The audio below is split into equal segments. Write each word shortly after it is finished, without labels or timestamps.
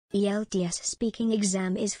IELTS speaking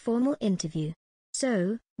exam is formal interview.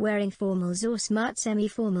 So, wearing formals or smart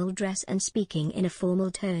semi-formal dress and speaking in a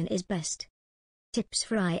formal tone is best. Tips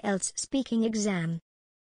for IELTS speaking exam.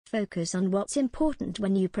 Focus on what's important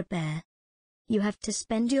when you prepare. You have to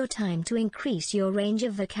spend your time to increase your range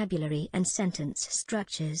of vocabulary and sentence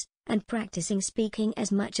structures, and practicing speaking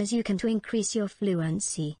as much as you can to increase your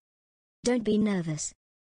fluency. Don't be nervous.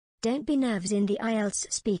 Don't be nervous in the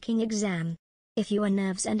IELTS speaking exam. If you are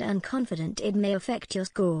nervous and unconfident, it may affect your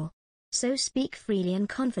score. So speak freely and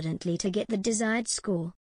confidently to get the desired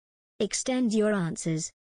score. Extend your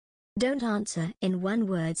answers. Don't answer in one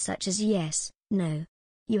word such as yes, no.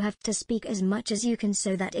 You have to speak as much as you can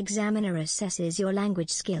so that examiner assesses your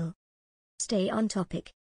language skill. Stay on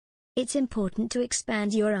topic. It's important to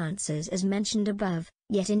expand your answers as mentioned above,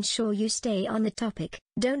 yet ensure you stay on the topic.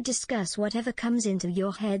 Don't discuss whatever comes into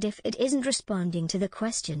your head if it isn't responding to the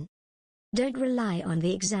question. Don't rely on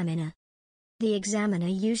the examiner. The examiner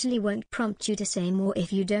usually won't prompt you to say more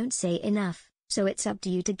if you don't say enough, so it's up to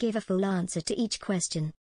you to give a full answer to each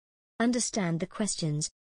question. Understand the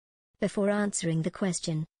questions. Before answering the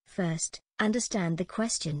question, first, understand the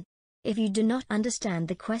question. If you do not understand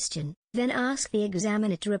the question, then ask the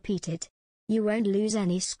examiner to repeat it. You won't lose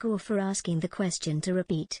any score for asking the question to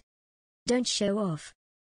repeat. Don't show off.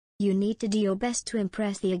 You need to do your best to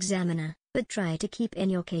impress the examiner, but try to keep in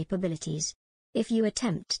your capabilities. If you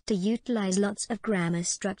attempt to utilize lots of grammar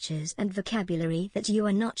structures and vocabulary that you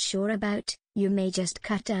are not sure about, you may just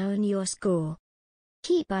cut down your score.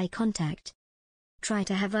 Keep eye contact. Try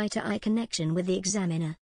to have eye-to-eye connection with the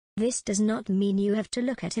examiner. This does not mean you have to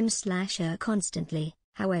look at him/her constantly,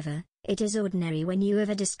 however, it is ordinary when you have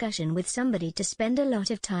a discussion with somebody to spend a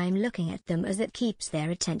lot of time looking at them, as it keeps their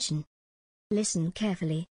attention. Listen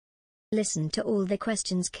carefully. Listen to all the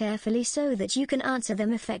questions carefully so that you can answer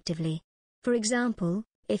them effectively. For example,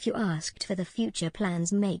 if you asked for the future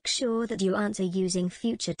plans, make sure that you answer using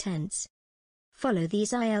future tense. Follow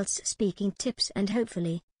these IELTS speaking tips and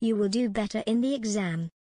hopefully, you will do better in the exam.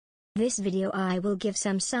 This video I will give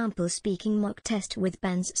some sample speaking mock test with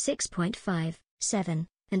bands 6.5, 7,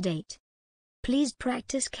 and 8. Please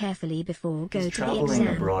practice carefully before go to the exam. Is traveling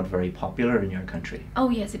abroad very popular in your country? Oh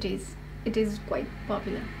yes, it is. It is quite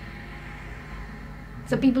popular.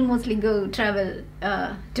 So people mostly go travel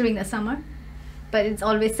during the summer, but it's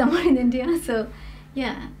always summer in India. So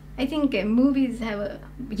yeah, I think movies have a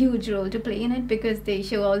huge role to play in it because they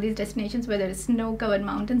show all these destinations where there is snow-covered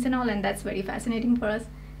mountains and all, and that's very fascinating for us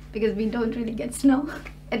because we don't really get snow,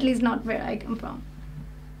 at least not where I come from.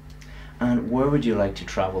 And where would you like to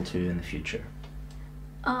travel to in the future?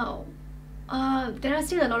 Oh, there are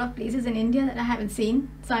still a lot of places in India that I haven't seen,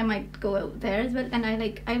 so I might go out there as well. And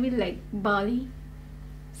I really like Bali.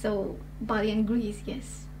 So Bali and Greece,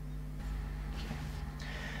 yes.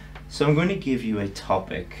 So I'm going to give you a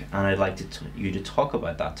topic, and I'd like you to talk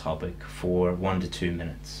about that topic for 1 to 2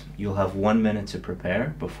 minutes. You'll have 1 minute to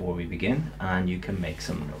prepare before we begin, and you can make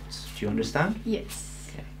some notes. Do you understand? Yes.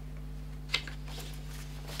 Okay.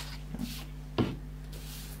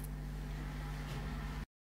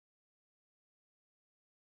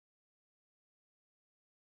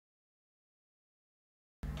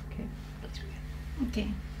 Okay, let's begin. Okay.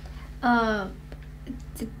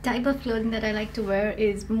 The type of clothing that I like to wear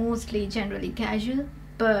is mostly generally casual,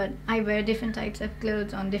 but I wear different types of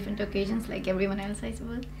clothes on different occasions like everyone else, I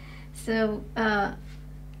suppose. So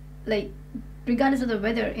like regardless of the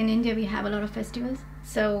weather, in India we have a lot of festivals,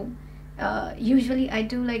 so usually I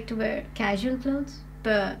do like to wear casual clothes,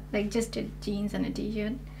 but like just a jeans and a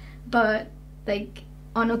t-shirt. But like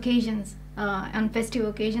on occasions, on festive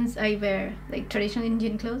occasions, I wear like traditional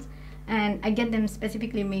Indian clothes, and I get them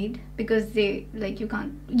specifically made because they like you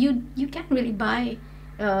can't really buy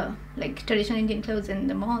like traditional Indian clothes in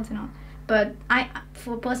the malls and all. But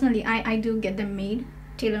I do get them made,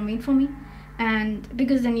 tailor-made for me, and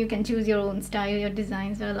because then you can choose your own style, your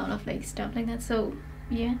designs. There are a lot of like stuff like that. So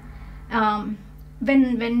yeah,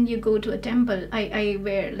 when you go to a temple, I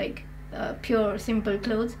wear like pure simple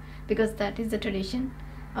clothes because that is the tradition.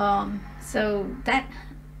 So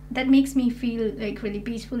that makes me feel like really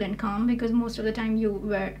peaceful and calm because most of the time you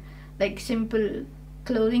wear like simple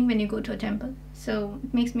clothing when you go to a temple. So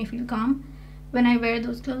it makes me feel calm when I wear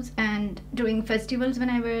those clothes. And during festivals, when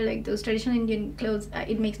I wear like those traditional Indian clothes,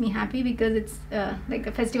 it makes me happy because it's like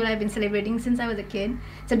a festival I've been celebrating since I was a kid.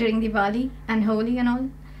 So during Diwali and Holi and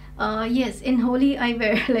all. Yes, in Holi I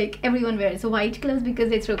wear like everyone wears white clothes because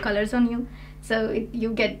they throw colors on you. So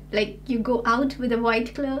you get like you go out with a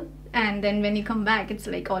white cloth, and then when you come back it's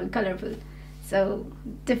like all colorful. So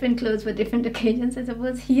different clothes for different occasions, I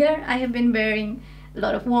suppose. Here I have been wearing a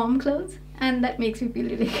lot of warm clothes, and that makes me feel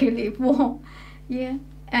really, really warm. Yeah,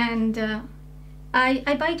 and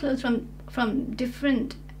I buy clothes from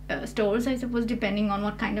different stores, I suppose, depending on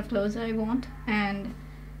what kind of clothes I want, and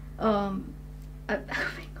oh my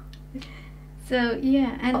God. So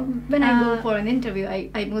yeah, and when I go for an interview,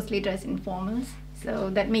 I mostly dress in formals, so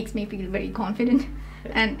that makes me feel very confident,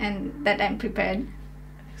 and that I'm prepared.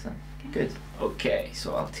 Excellent. Good. Okay,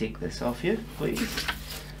 so I'll take this off you, please.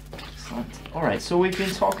 Excellent. All right, so we've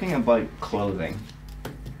been talking about clothing,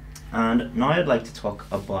 and now I'd like to talk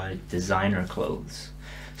about designer clothes.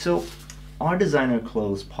 So, are designer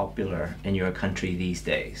clothes popular in your country these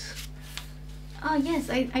days? Yes,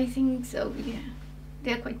 I think so. Yeah,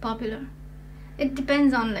 they're quite popular. It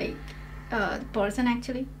depends on like the person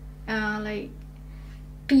actually. Like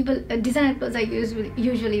people, designer clothes are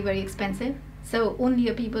usually very expensive. So only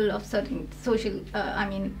a people of certain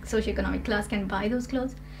socioeconomic class can buy those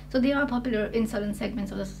clothes. So they are popular in certain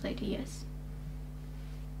segments of the society. Yes.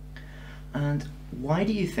 And why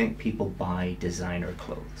do you think people buy designer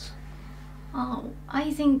clothes? Oh,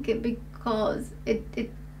 I think because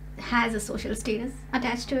it has a social status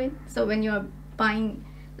attached to it. So when you're buying,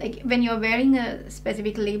 like when you're wearing a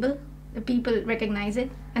specific label, the people recognize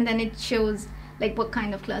it, and then it shows like what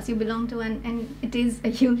kind of class you belong to, and it is a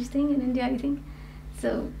huge thing in India, I think.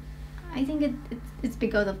 So I think it's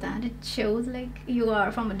because of that. It shows like you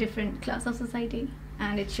are from a different class of society,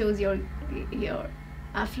 and it shows your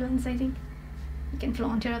affluence, I think. You can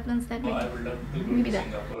flaunt your affluence that way. I would love to go to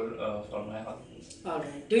Singapore for my holidays.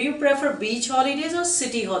 Alright. Do you prefer beach holidays or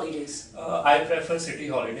city holidays? I prefer city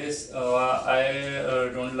holidays. I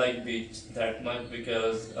don't like beach that much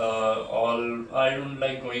because I don't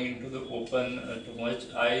like going into the open too much.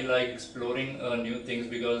 I like exploring new things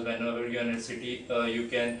because whenever you're in a city, you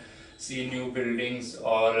can see new buildings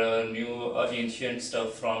or new ancient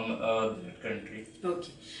stuff from that country.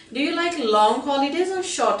 Okay. Do you like long holidays or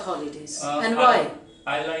short holidays? And why?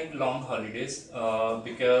 I like long holidays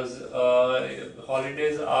because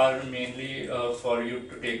holidays are mainly for you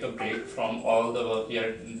to take a break from all the work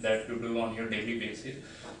that you do on your daily basis.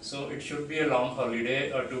 So it should be a long holiday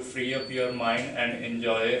to free up your mind and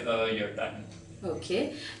enjoy your time.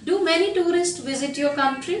 Okay. Do many tourists visit your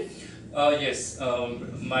country? Yes,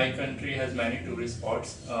 my country has many tourist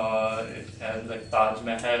spots. It has like Taj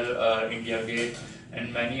Mahal, India Gate,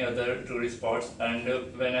 and many other tourist spots. And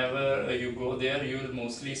whenever you go there, you will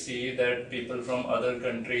mostly see that people from other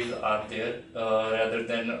countries are there rather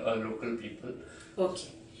than local people. Okay.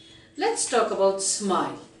 Let's talk about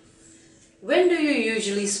smile. When do you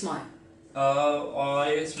usually smile?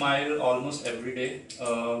 I smile almost every day.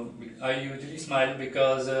 I usually smile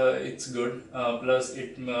because it's good. Plus,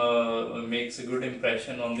 it makes a good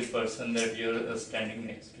impression on the person that you're standing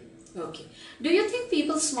next to. Okay. Do you think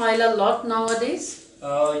people smile a lot nowadays?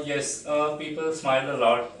 Yes, people smile a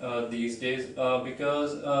lot these days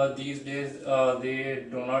because these days they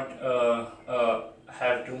do not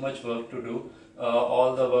have too much work to do.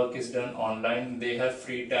 All the work is done online. They have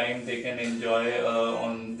free time. They can enjoy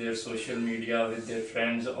on their social media with their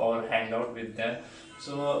friends or hang out with them.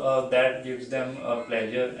 So that gives them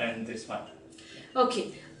pleasure and they smile.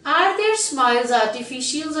 Okay. Are their smiles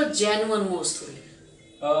artificial or genuine mostly?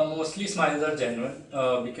 Mostly smiles are genuine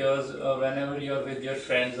because whenever you're with your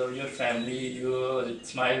friends or your family, your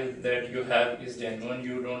smile that you have is genuine.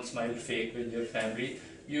 You don't smile fake with your family.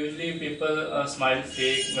 Usually people smile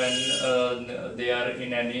fake when they are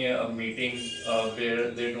in any meeting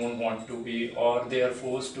where they don't want to be, or they are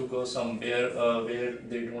forced to go somewhere where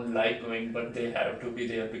they don't like going but they have to be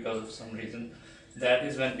there because of some reason. That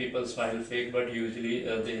is when people smile fake, but usually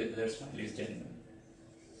their smile is genuine.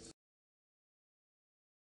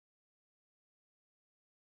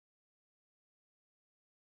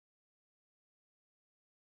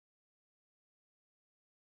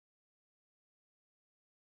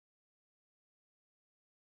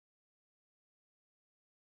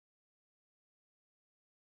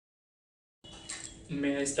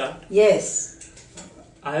 May I start? Yes.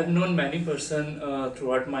 I have known many person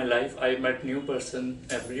throughout my life. I met new person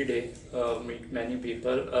every day, meet many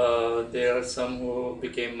people. There are some who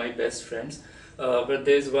became my best friends. But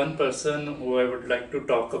there is one person who I would like to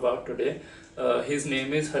talk about today. His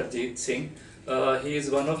name is Harjeet Singh. He is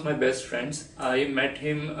one of my best friends. I met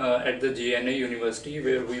him at the GNA University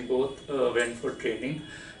where we both went for training.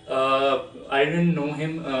 I didn't know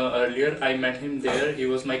him earlier. I met him there. He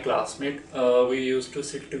was my classmate. We used to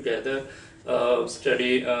sit together,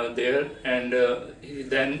 study there, and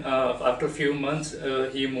then after a few months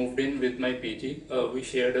he moved in with my PG. We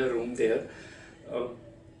shared a room there.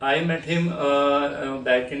 I met him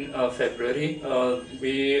back in February.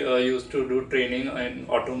 We used to do training in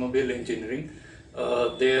automobile engineering.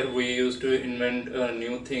 There we used to invent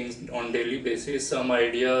new things on daily basis. Some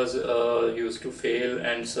ideas used to fail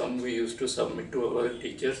and some we used to submit to our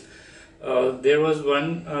teachers. There was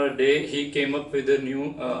one day he came up with a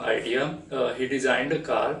new idea. He designed a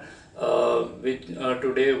car which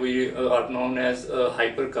today we are known as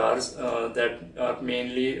hypercars, that are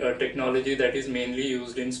mainly technology that is mainly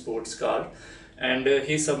used in sports car. And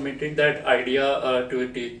he submitted that idea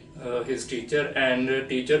to his teacher, and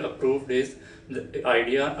teacher approved his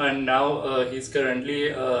idea, and now he's currently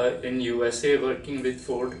in USA working with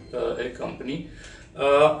Ford, a company.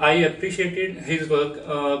 I appreciated his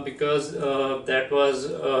work because that was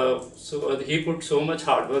he put so much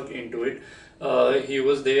hard work into it. He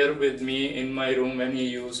was there with me in my room when he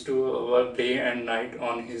used to work day and night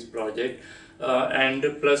on his project. And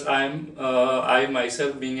plus, I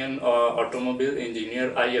myself being an automobile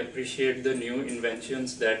engineer, I appreciate the new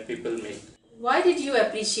inventions that people make. Why did you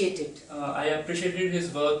appreciate it? I appreciated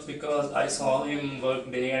his work because I saw him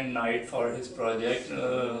work day and night for his project.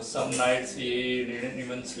 Some nights he didn't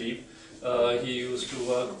even sleep. He used to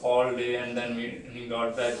work all day, and then when he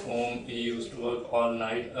got back home, he used to work all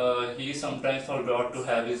night. He sometimes forgot to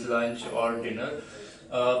have his lunch or dinner.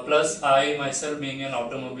 Plus, I myself being an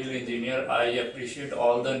automobile engineer, I appreciate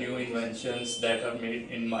all the new inventions that are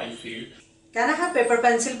made in my field. Can I have paper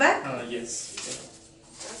pencil back? Yes.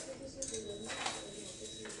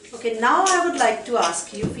 Okay, now I would like to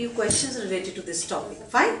ask you a few questions related to this topic.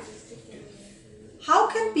 Fine? How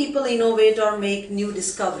can people innovate or make new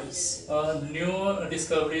discoveries? New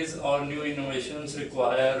discoveries or new innovations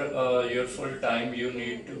require your full time. You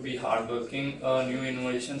need to be hardworking. New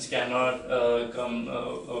innovations cannot come,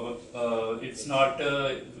 it's not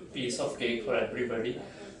a piece of cake for everybody.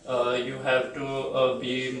 You have to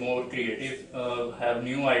be more creative, have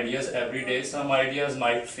new ideas every day. Some ideas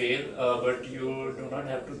might fail, but you do not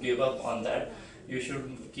have to give up on that. You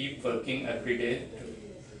should keep working every day.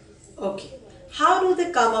 Okay. How do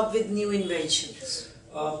they come up with new inventions?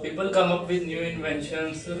 People come up with new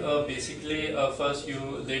inventions. Basically, first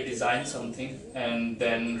they design something and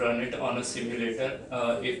then run it on a simulator.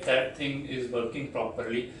 If that thing is working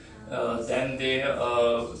properly, then they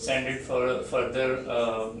send it for a further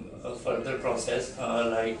process,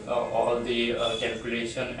 like all the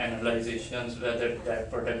calculation, analyzations, whether that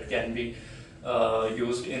product can be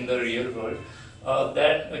used in the real world.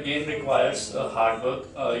 That again requires hard work,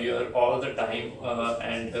 all the time,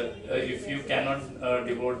 and if you cannot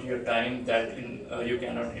devote your time, you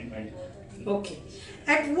cannot invent. Okay.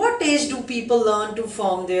 At what age do people learn to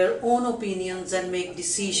form their own opinions and make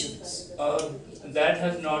decisions? That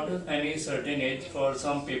has not any certain age. For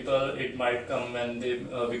some people it might come when they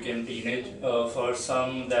became teenage. For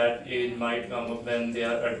some that age might come up when they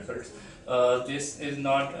are adults. This is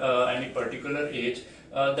not any particular age.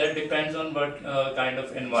 That depends on what kind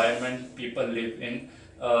of environment people live in.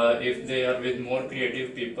 If they are with more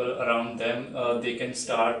creative people around them, they can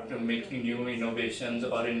start making new innovations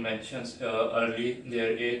or inventions early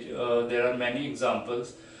their age. There are many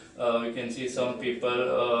examples. We can see some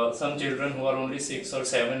people, some children who are only 6 or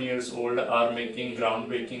 7 years old are making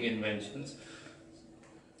groundbreaking inventions.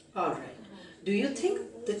 Alright. Do you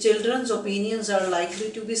think the children's opinions are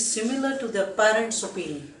likely to be similar to their parents'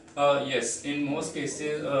 opinion? Yes, in most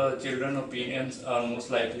cases, children's opinions are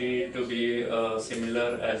most likely to be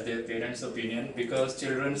similar as their parents' opinion, because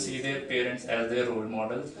children see their parents as their role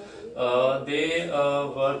models. They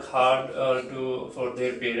work hard for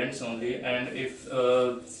their parents only, and if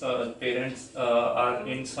parents are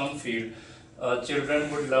in some field,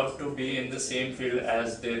 children would love to be in the same field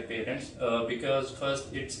as their parents, because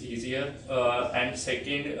first it's easier, and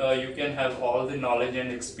second you can have all the knowledge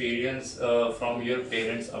and experience from your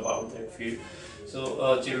parents about that field.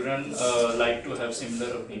 So children like to have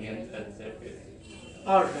similar opinions as their parents.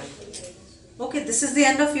 Alright. Okay, this is the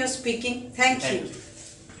end of your speaking. Thank you.